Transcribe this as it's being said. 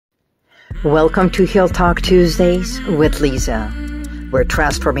Welcome to Heal Talk Tuesdays with Liza, where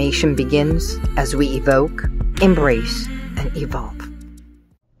transformation begins as we evoke, embrace, and evolve.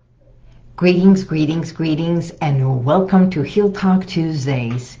 Greetings, greetings, greetings, and welcome to Heal Talk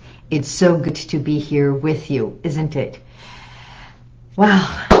Tuesdays. It's so good to be here with you, isn't it?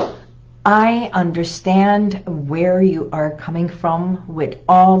 Well, I understand where you are coming from with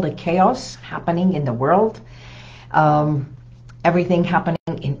all the chaos happening in the world. Everything happening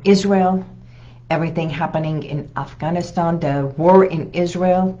in Israel, everything happening in Afghanistan, the war in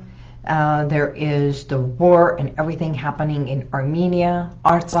Israel. There is the war and everything happening in Armenia,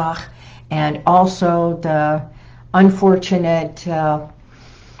 Artsakh, and also the unfortunate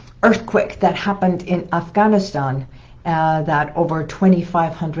earthquake that happened in Afghanistan, that over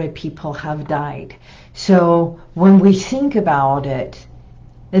 2,500 people have died. So when we think about it,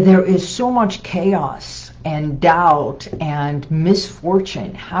 there is so much chaos and doubt and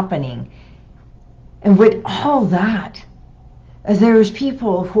misfortune happening. And with all that, there's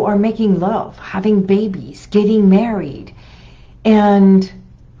people who are making love, having babies, getting married, and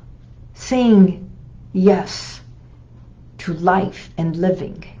saying yes to life and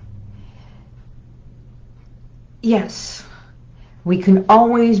living. Yes, we can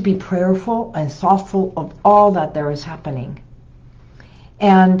always be prayerful and thoughtful of all that there is happening.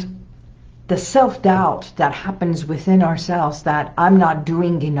 And the self-doubt that happens within ourselves, that I'm not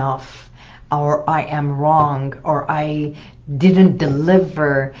doing enough, or I am wrong, or I didn't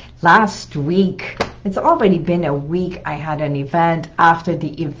deliver. Last week, it's already been a week, I had an event. After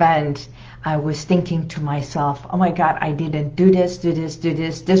the event, I was thinking to myself, oh my God, I didn't do this,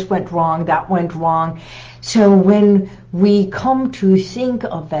 this went wrong, that went wrong. So when we come to think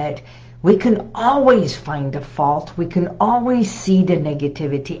of it, we can always find the fault. We can always see the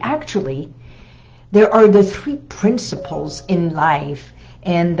negativity. Actually, there are the three principles in life,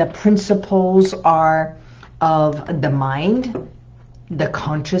 and the principles are of the mind, the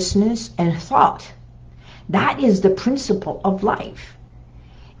consciousness, and thought. That is the principle of life.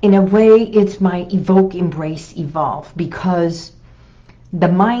 In a way, it's my Evoke-Embrace-Evolve, because the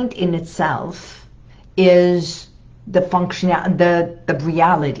mind in itself is the function, the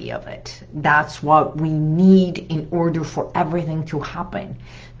reality of it. That's what we need in order for everything to happen.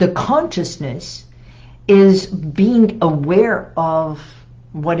 The consciousness is being aware of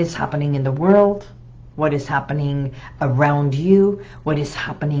what is happening in the world, what is happening around you, what is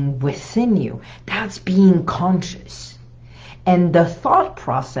happening within you. That's being conscious. And the thought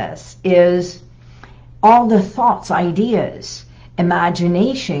process is all the thoughts, ideas,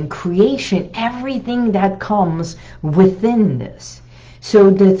 imagination, creation, everything that comes within this. So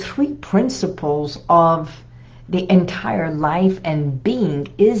the three principles of the entire life and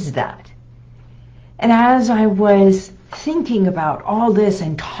being is that. And as I was thinking about all this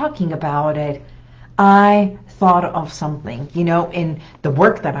and talking about it, I thought of something, in the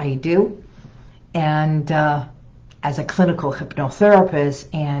work that I do, and as a clinical hypnotherapist,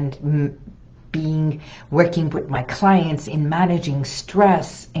 and working with my clients in managing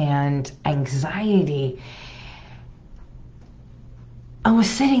stress and anxiety. I was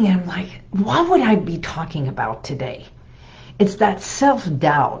sitting and I'm like, what would I be talking about today? It's that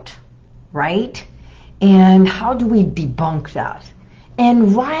self-doubt, right? And how do we debunk that?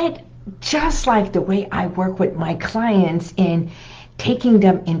 And right, just like the way I work with my clients in taking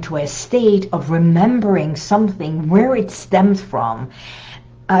them into a state of remembering something, where it stems from.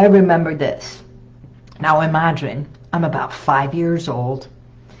 I remember this. Now imagine, I'm about 5 years old.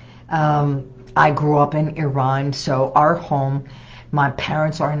 I grew up in Iran, so our home, my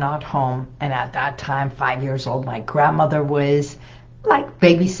parents are not home. And at that time, 5 years old, my grandmother was like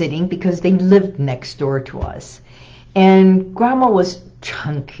babysitting because they lived next door to us. And grandma was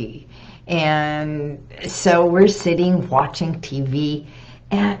chunky. And so we're sitting watching TV.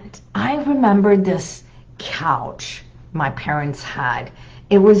 And I remember this couch my parents had.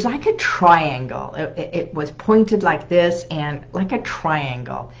 It was like a triangle. It was pointed like this and like a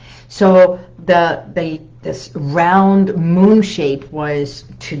triangle. So this round moon shape was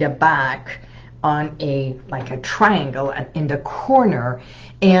to the back on like a triangle in the corner,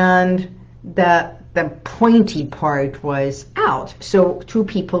 and the pointy part was out. So two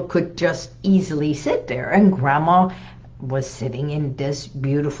people could just easily sit there, and grandma was sitting in this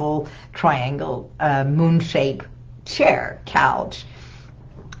beautiful triangle moon shape chair, couch.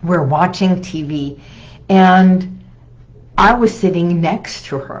 We're watching TV, and I was sitting next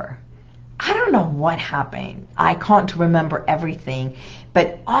to her. I don't know what happened. I can't remember everything,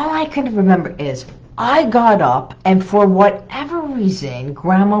 but all I can remember is I got up, and for whatever reason,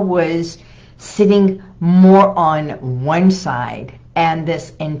 grandma was sitting more on one side and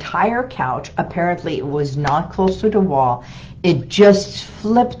this entire couch, apparently it was not close to the wall, it just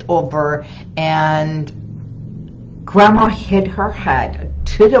flipped over, and Grandma hit her head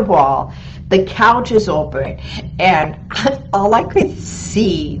to the wall. The couch is open, and all I could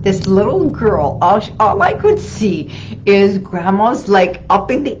see, this little girl, all I could see is Grandma's like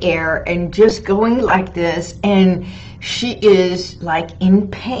up in the air and just going like this, and she is like in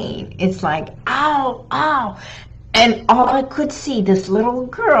pain. It's like, ow, ow. And all I could see, this little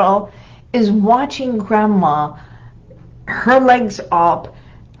girl is watching Grandma, her legs up,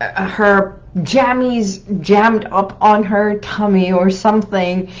 her jammies jammed up on her tummy or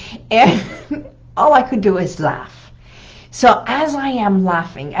something, and all I could do is laugh. So as I am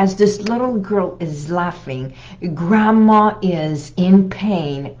laughing, as this little girl is laughing, Grandma is in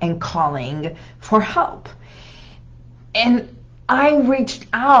pain and calling for help. And I reached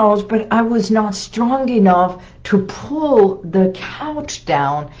out, but I was not strong enough to pull the couch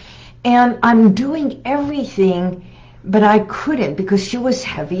down, and I'm doing everything, but I couldn't because she was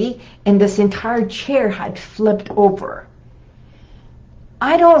heavy and this entire chair had flipped over.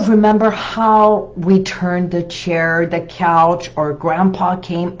 I don't remember how we turned the chair, the couch, or Grandpa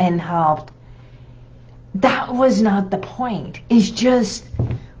came and helped. That was not the point. It's just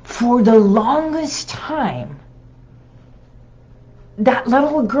for the longest time, that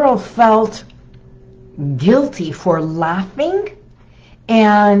little girl felt guilty for laughing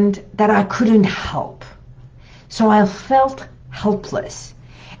and that I couldn't help. So I felt helpless.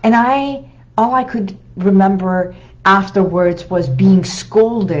 And all I could remember afterwards was being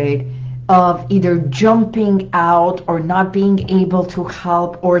scolded of either jumping out or not being able to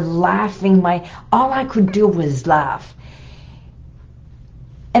help or laughing. All I could do was laugh.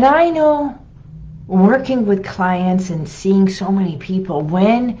 And I know, working with clients and seeing so many people,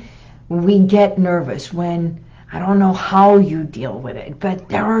 when we get nervous, when I don't know how you deal with it, but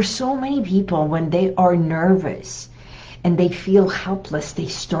there are so many people when they are nervous and they feel helpless, they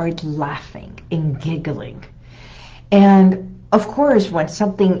start laughing and giggling. And of course, when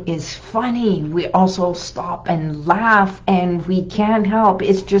something is funny, we also stop and laugh, and we can't help.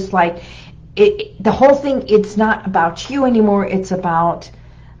 It's just like, the whole thing, it's not about you anymore, it's about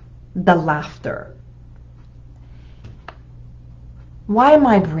the laughter. Why am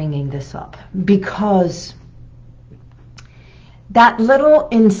I bringing this up? Because that little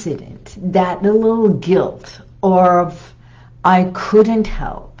incident, that little guilt, or I couldn't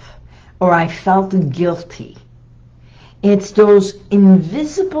help, or I felt guilty, it's those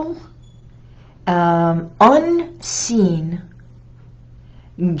invisible, unseen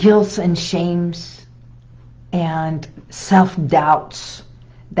guilts and shames and self-doubts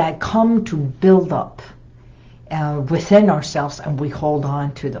that come to build up within ourselves, and we hold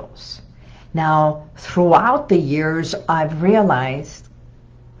on to those. Now, throughout the years, I've realized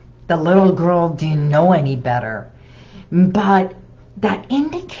the little girl didn't know any better, but that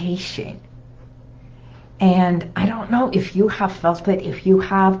indication, and I don't know if you have felt it. If you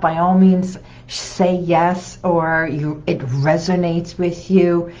have, by all means, say yes, or it resonates with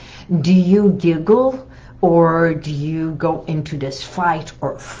you. Do you giggle, or do you go into this fight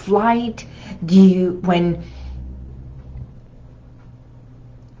or flight?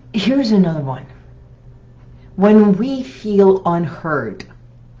 Here's another one. When we feel unheard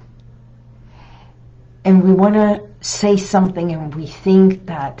and we want to say something and we think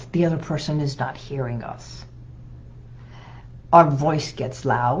that the other person is not hearing us, our voice gets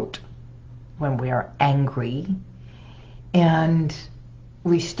loud when we are angry, and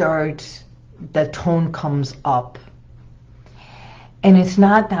the tone comes up. And it's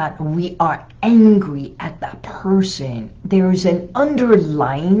not that we are angry at that person. There is an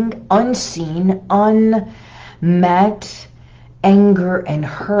underlying, unseen, unmet anger and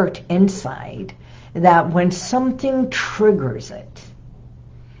hurt inside that when something triggers it,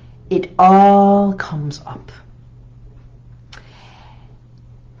 it all comes up.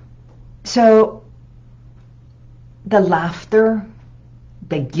 So the laughter,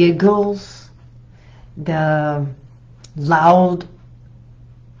 the giggles, the loud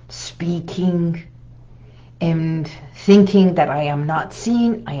speaking, and thinking that I am not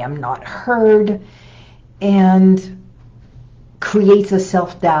seen, I am not heard, and creates a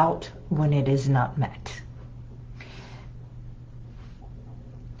self-doubt when it is not met.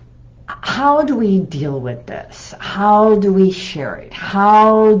 How do we deal with this? How do we share it?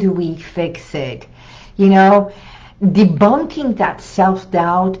 How do we fix it? Debunking that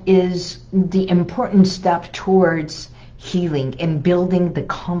self-doubt is the important step towards healing and building the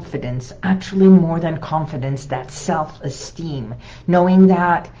confidence, actually more than confidence, that self-esteem, knowing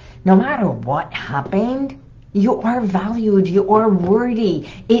that no matter what happened, You are valued. You are worthy.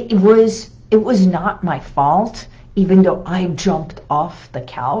 It was not my fault, even though I jumped off the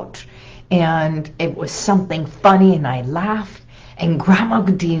couch and it was something funny and I laughed and Grandma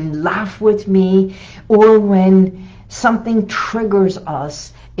didn't laugh with me. Or when something triggers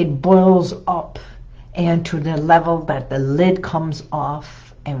us, it boils up and to the level that the lid comes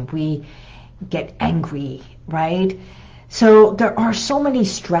off and we get angry, right? So there are so many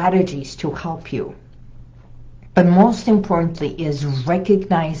strategies to help you. But most importantly is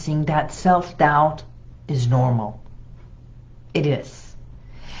recognizing that self-doubt is normal. It is.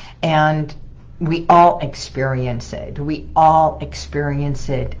 And we all experience it. We all experience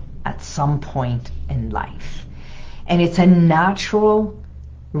it at some point in life. And it's a natural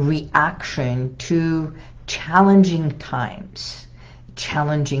reaction to challenging times,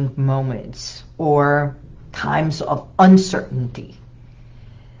 challenging moments, or times of uncertainty,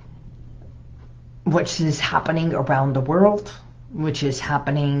 which is happening around the world, which is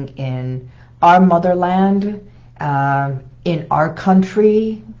happening in our motherland, in our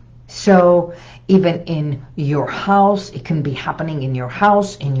country. So even in your house, it can be happening in your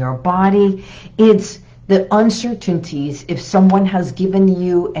house, in your body. It's the uncertainties. If someone has given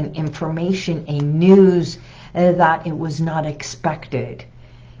you an information, a news that it was not expected.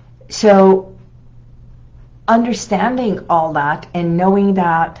 So understanding all that and knowing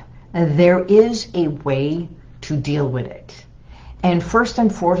that there is a way to deal with it. And first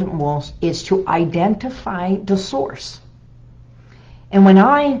and foremost is to identify the source. And when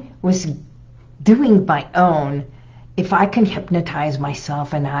I was doing my own, if I can hypnotize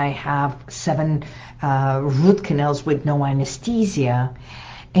myself and I have 7 root canals with no anesthesia,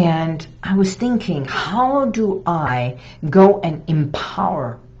 and I was thinking, how do I go and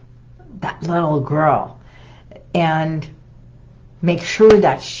empower that little girl and make sure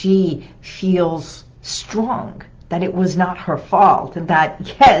that she feels strong, that it was not her fault, that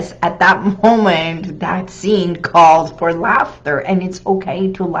yes, at that moment, that scene called for laughter, and it's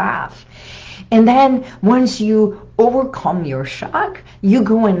okay to laugh. And then once you overcome your shock, you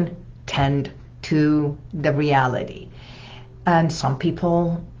go and tend to the reality. And some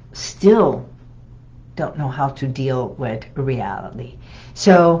people still don't know how to deal with reality.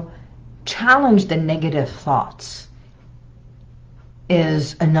 So challenge the negative thoughts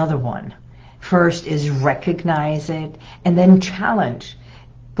is another one. First is recognize it and then challenge.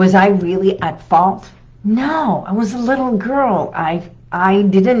 Was I really at fault? No, I was a little girl. I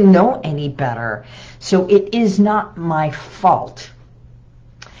didn't know any better. So it is not my fault.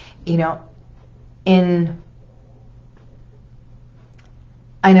 You know,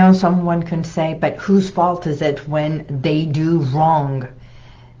 I know someone can say, but whose fault is it when they do wrong?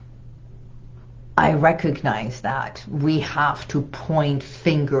 I recognize that. We have to point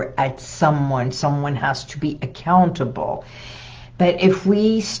finger at someone. Someone has to be accountable. But if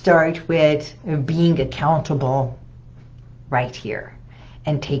we start with being accountable right here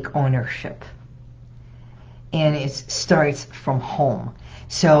and take ownership, and it starts from home.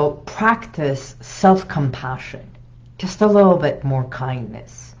 So practice self-compassion, just a little bit more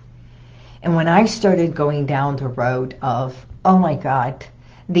kindness. And when I started going down the road of, oh my God,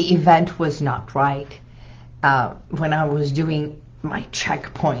 the event was not right, when I was doing my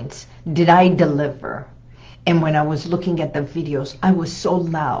checkpoints, did I deliver? And when I was looking at the videos, I was so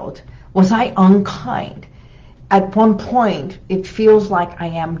loud. Was I unkind? At one point, it feels like I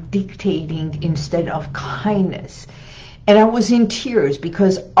am dictating instead of kindness. And I was in tears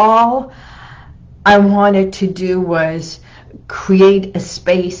because all I wanted to do was create a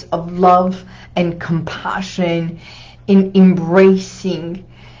space of love and compassion in embracing.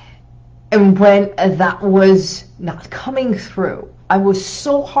 And when that was not coming through, I was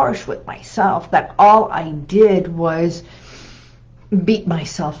so harsh with myself that all I did was beat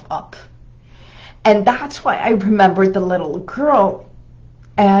myself up. And that's why I remembered the little girl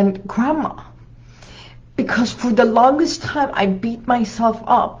and Grandma. Because for the longest time, I beat myself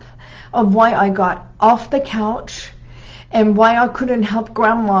up of why I got off the couch and why I couldn't help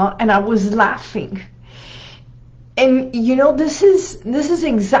Grandma, and I was laughing. And you know, this is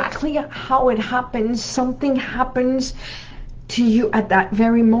exactly how it happens. Something happens to you at that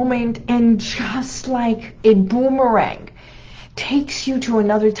very moment, and just like a boomerang, takes you to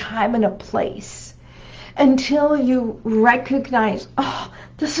another time and a place until you recognize, oh,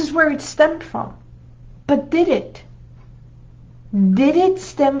 this is where it stemmed from. But did it? Did it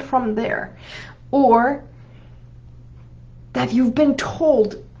stem from there? Or that you've been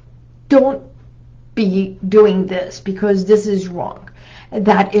told, don't be doing this because this is wrong,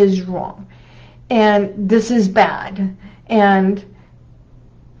 that is wrong, and this is bad, and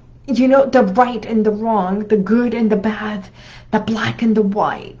You know, the right and the wrong, the good and the bad, the black and the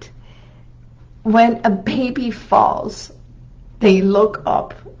white. When a baby falls, they look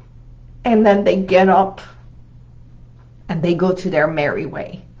up and then they get up and they go to their merry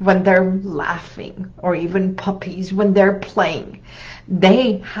way. When they're laughing, or even puppies, when they're playing,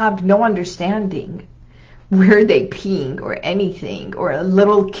 they have no understanding where they peeing or anything. Or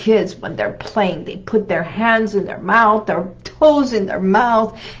little kids, when they're playing, they put their hands in their mouth, their toes in their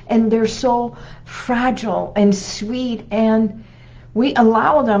mouth, and they're so fragile and sweet, and we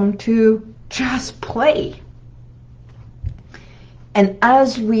allow them to just play. And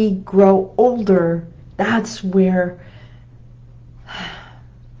as we grow older, that's where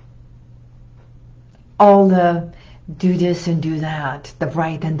all the do this and do that, the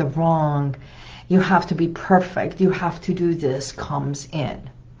right and the wrong, you have to be perfect, you have to do this, comes in.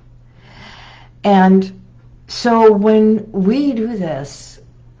 And so when we do this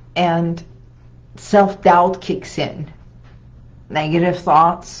and self-doubt kicks in, negative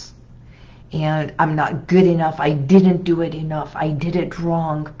thoughts, and I'm not good enough, I didn't do it enough, I did it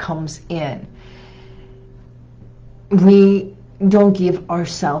wrong, comes in, we don't give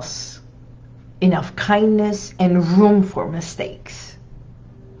ourselves enough kindness and room for mistakes.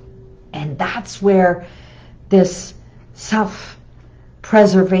 And that's where this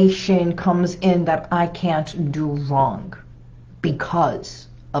self-preservation comes in, that I can't do wrong because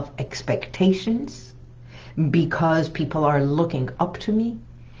of expectations, because people are looking up to me,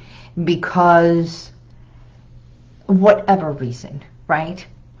 because whatever reason, right?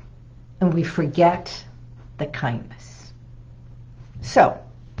 And we forget the kindness. So,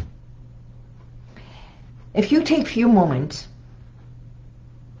 if you take few moments,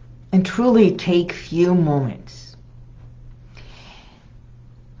 and truly take few moments,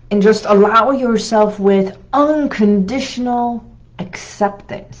 and just allow yourself with unconditional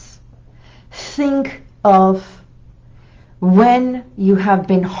acceptance, think of when you have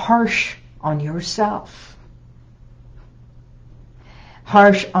been harsh on yourself,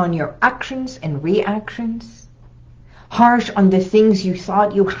 harsh on your actions and reactions, harsh on the things you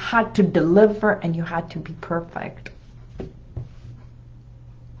thought you had to deliver and you had to be perfect.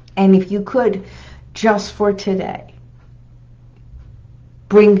 And if you could, just for today,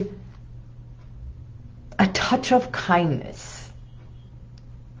 bring a touch of kindness.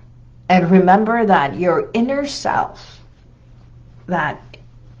 And remember that your inner self, that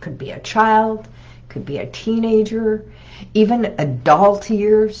could be a child, could be a teenager, even adult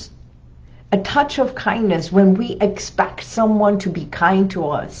years, a touch of kindness. When we expect someone to be kind to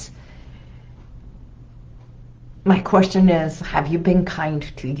us, my question is, have you been kind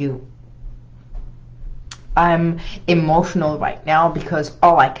to you? I'm emotional right now because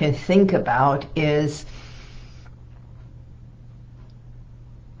all I can think about is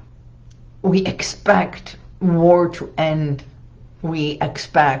we expect war to end. We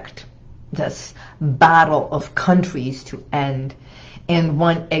expect this battle of countries to end, and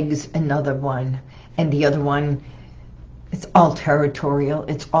one eggs another one, and the other one, it's all territorial,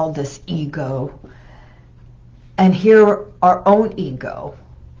 it's all this ego. And here, our own ego,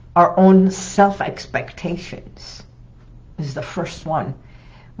 our own self-expectations is the first one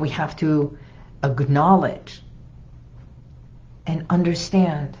we have to acknowledge and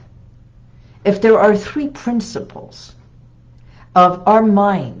understand. If there are three principles of our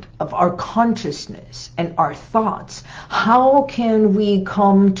mind, of our consciousness, and our thoughts, how can we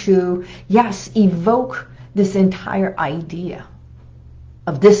come to, yes, evoke this entire idea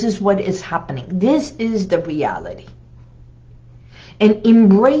of this is what is happening, this is the reality, and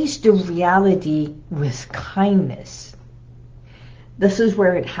embrace the reality with kindness. This is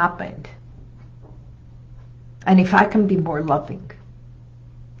where it happened. And if I can be more loving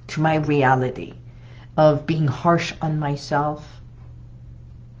to my reality of being harsh on myself,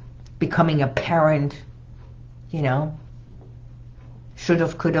 becoming a parent, you know,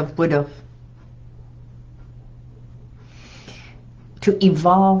 should've, could've, would've, to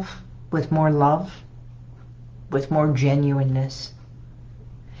evolve with more love, with more genuineness,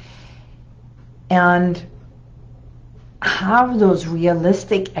 and have those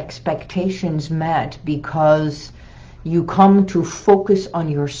realistic expectations met, because you come to focus on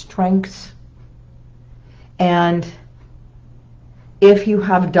your strengths. And if you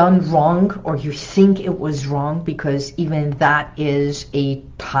have done wrong, or you think it was wrong, because even that is a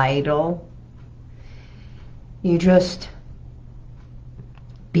title, you just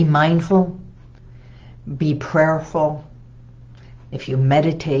be mindful, be prayerful. If you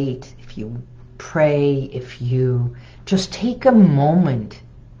meditate, if you pray, if you just take a moment,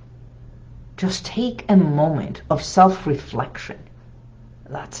 just take a moment of self-reflection.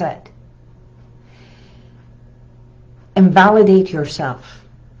 That's it. And validate yourself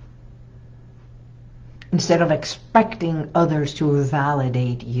instead of expecting others to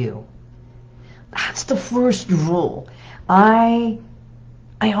validate you. That's the first rule. I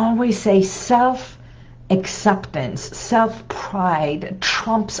always say self-acceptance, self-pride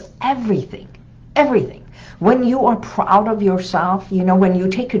trumps everything. Everything. When you are proud of yourself, you know, when you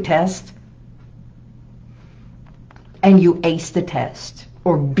take a test and you ace the test,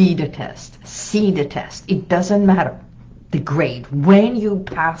 or B the test, C the test, it doesn't matter the grade. When you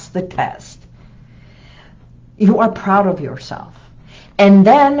pass the test, you are proud of yourself. And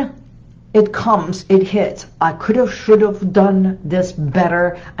then it comes, it hits. I could have, should have done this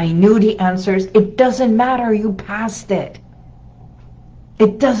better. I knew the answers. It doesn't matter. You passed it.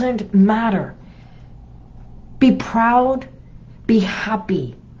 It doesn't matter. Be proud. Be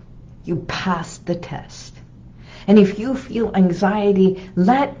happy. You passed the test. And if you feel anxiety,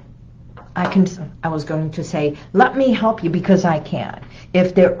 let me help you, because I can.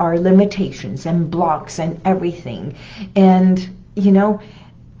 If there are limitations and blocks and everything. And, you know,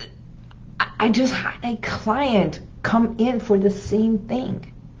 I just had a client come in for the same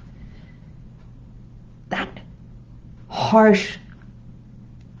thing. That harsh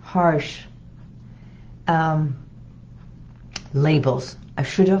labels. I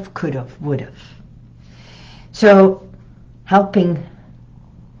should have, could have, would have. So helping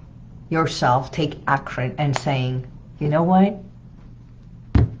yourself take action and saying, you know what?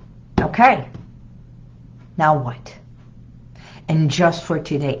 Okay, now what? And just for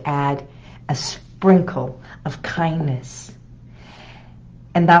today, add a sprinkle of kindness.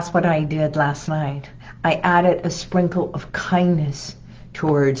 And that's what I did last night. I added a sprinkle of kindness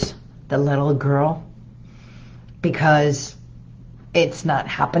towards the little girl, because it's not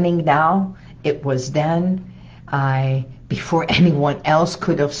happening now. It was then. Before anyone else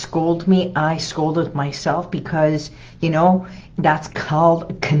could have scolded me, I scolded myself, because, you know, that's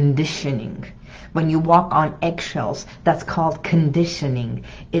called conditioning. When you walk on eggshells, that's called conditioning.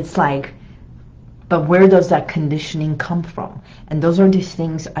 It's like, but where does that conditioning come from? And those are the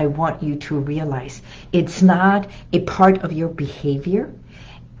things I want you to realize. It's not a part of your behavior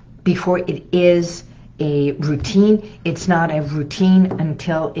before it is a routine. It's not a routine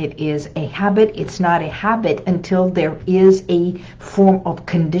until it is a habit. It's not a habit until there is a form of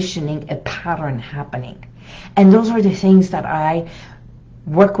conditioning, a pattern happening. And those are the things that I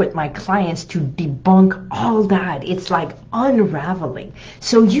work with my clients to debunk all that. It's like unraveling.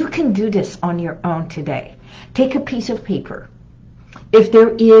 So you can do this on your own today. Take a piece of paper. If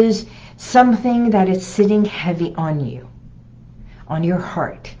there is something that is sitting heavy on you, on your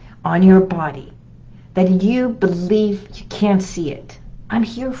heart, on your body, that you believe you can't see it, I'm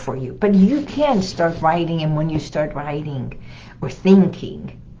here for you. But you can start writing, and when you start writing or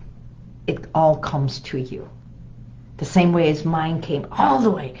thinking, it all comes to you. The same way as mine came all the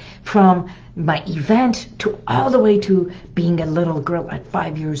way from my event to all the way to being a little girl at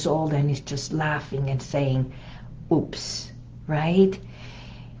 5 years old, and is just laughing and saying, oops, right?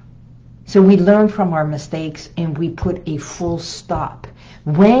 So we learn from our mistakes and we put a full stop.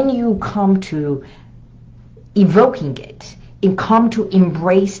 When you come to evoking it, and come to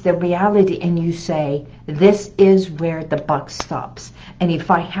embrace the reality, and you say, this is where the buck stops. And if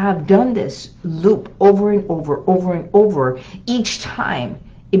I have done this loop over and over, each time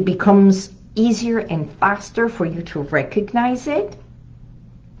it becomes easier and faster for you to recognize it.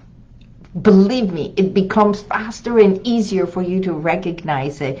 Believe me, it becomes faster and easier for you to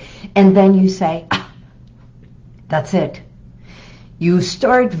recognize it. And then you say, that's it. You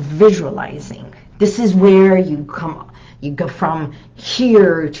start visualizing. This is where you go from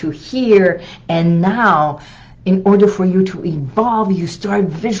here to here, and now in order for you to evolve, you start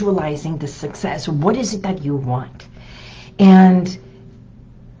visualizing the success. What is it that you want? And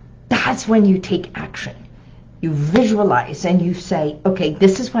that's when you take action. You visualize and you say, okay,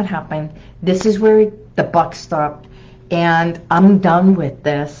 this is what happened. This is where the buck stopped, and I'm done with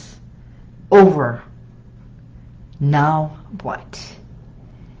this. Over. Now what?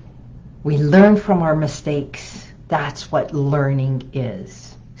 We learn from our mistakes. That's what learning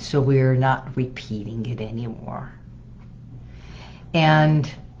is. So we're not repeating it anymore. And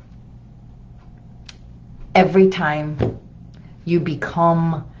every time you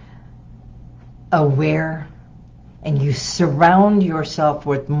become aware and you surround yourself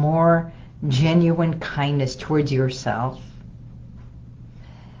with more genuine kindness towards yourself,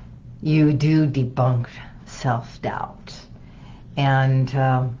 you do debunk self-doubt. And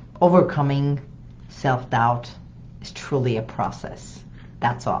overcoming self-doubt is truly a process.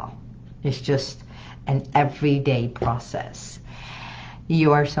 That's all. It's just an everyday process.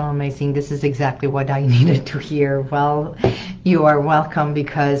 You are so amazing. This is exactly what I needed to hear. Well, you are welcome,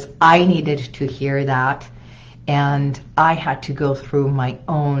 because I needed to hear that. And I had to go through my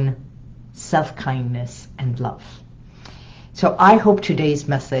own self-kindness and love. So I hope today's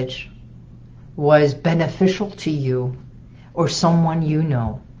message was beneficial to you, or someone you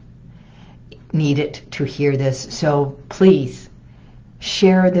know needed to hear this. So please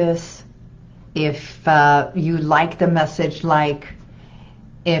share this. If you like the message,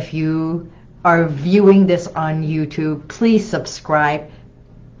 if you are viewing this on YouTube, please subscribe.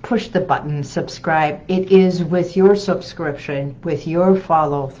 Push the button, subscribe. It is with your subscription, with your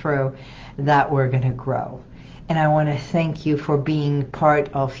follow through, that we're going to grow. And I want to thank you for being part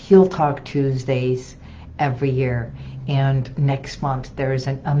of Heal Talk Tuesdays every year. And next month there is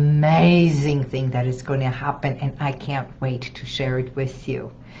an amazing thing that is going to happen, and I can't wait to share it with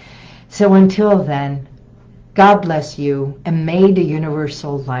you. So until then, God bless you, and may the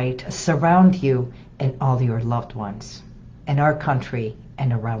universal light surround you and all your loved ones, in our country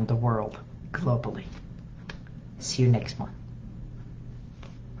and around the world, globally. See you next month.